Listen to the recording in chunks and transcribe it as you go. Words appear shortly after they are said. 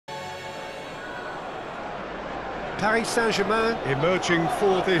Paris Saint-Germain emerging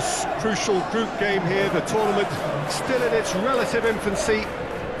for this crucial group game here. The tournament still in its relative infancy,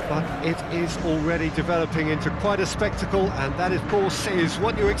 but it is already developing into quite a spectacle, and that, of course, is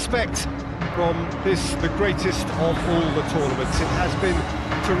what you expect from this, the greatest of all the tournaments. It has been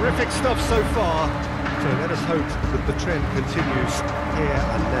terrific stuff so far, so let us hope that the trend continues here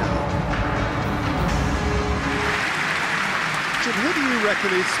and now. Jim, who do you reckon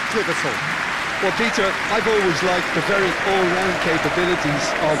is pivotal? Well, Peter, I've always liked the very all-round capabilities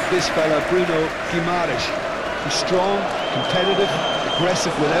of this fella, Bruno Guimaraes. He's strong, competitive, aggressive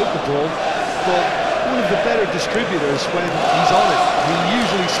without the ball, but one of the better distributors when he's on it. He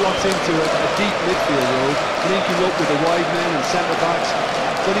usually slots into a deep midfield role, linking up with the wide men and centre-backs,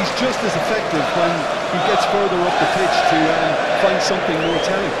 but he's just as effective when he gets further up the pitch to find something more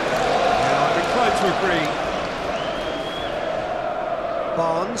telling. Yeah, I'm inclined to agree.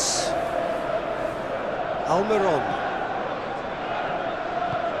 Barnes. Almiron.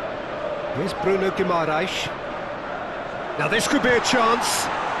 Here's Bruno Guimaraes. Now this could be a chance.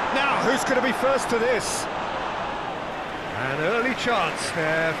 Now who's going to be first to this? An early chance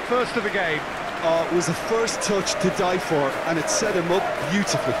there, first of the game. Oh, it was the first touch to die for, and it set him up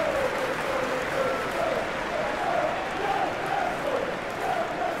beautifully.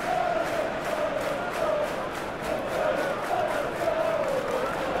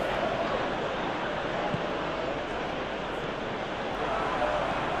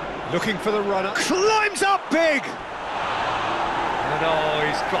 Looking for the runner, climbs up big! And oh,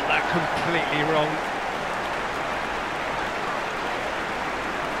 he's got that completely wrong.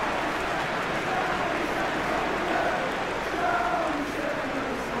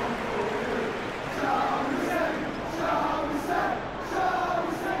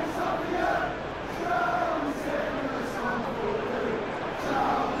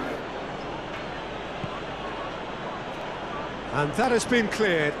 And that has been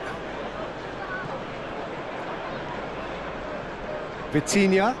cleared.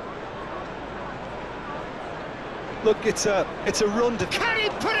 Vitinha. Look, it's a run to... Can he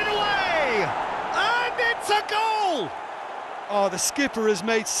put it away? And it's a goal! Oh, the skipper has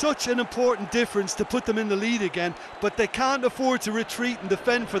made such an important difference to put them in the lead again, but they can't afford to retreat and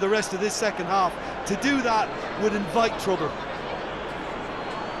defend for the rest of this second half. To do that would invite trouble.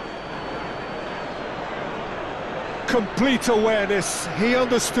 Complete awareness. He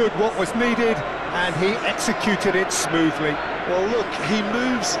understood what was needed and he executed it smoothly. Well, look, he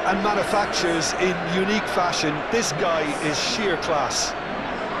moves and manufactures in unique fashion. This guy is sheer class.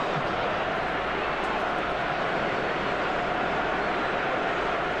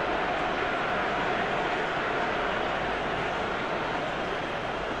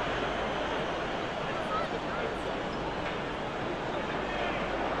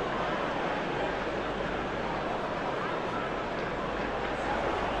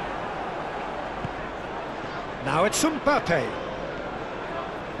 Now it's Mbappe.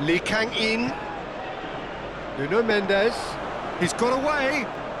 Lee Kang-in. Nuno Mendes. He's got away.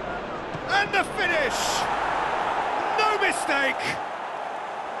 And the finish! No mistake!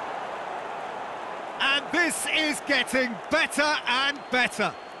 And this is getting better and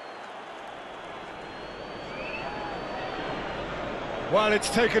better. Well, it's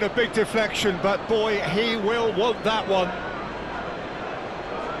taken a big deflection, but boy, he will want that one.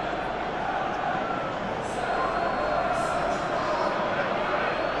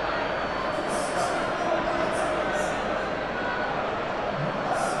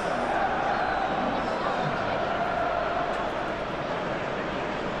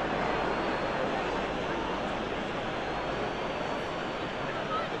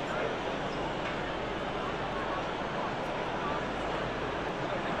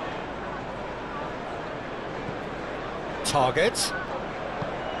 Target.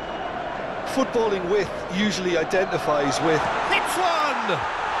 Footballing with usually identifies with... Hits one!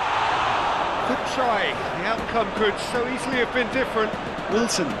 Good try. The outcome could so easily have been different.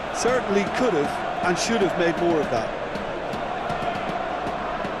 Wilson certainly could have and should have made more of that.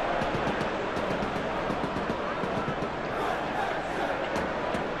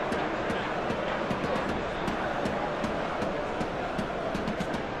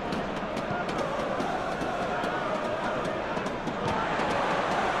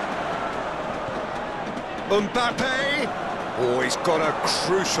 Mbappe! Oh, he's got a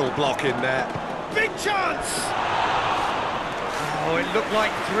crucial block in there. Big chance! Oh, it looked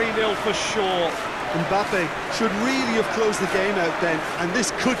like 3-0 for sure. Mbappe should really have closed the game out then, and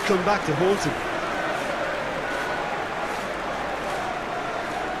this could come back to haunt him.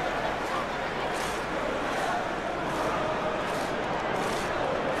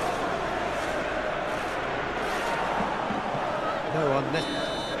 No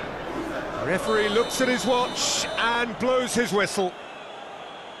unnecessary. The referee looks at his watch and blows his whistle.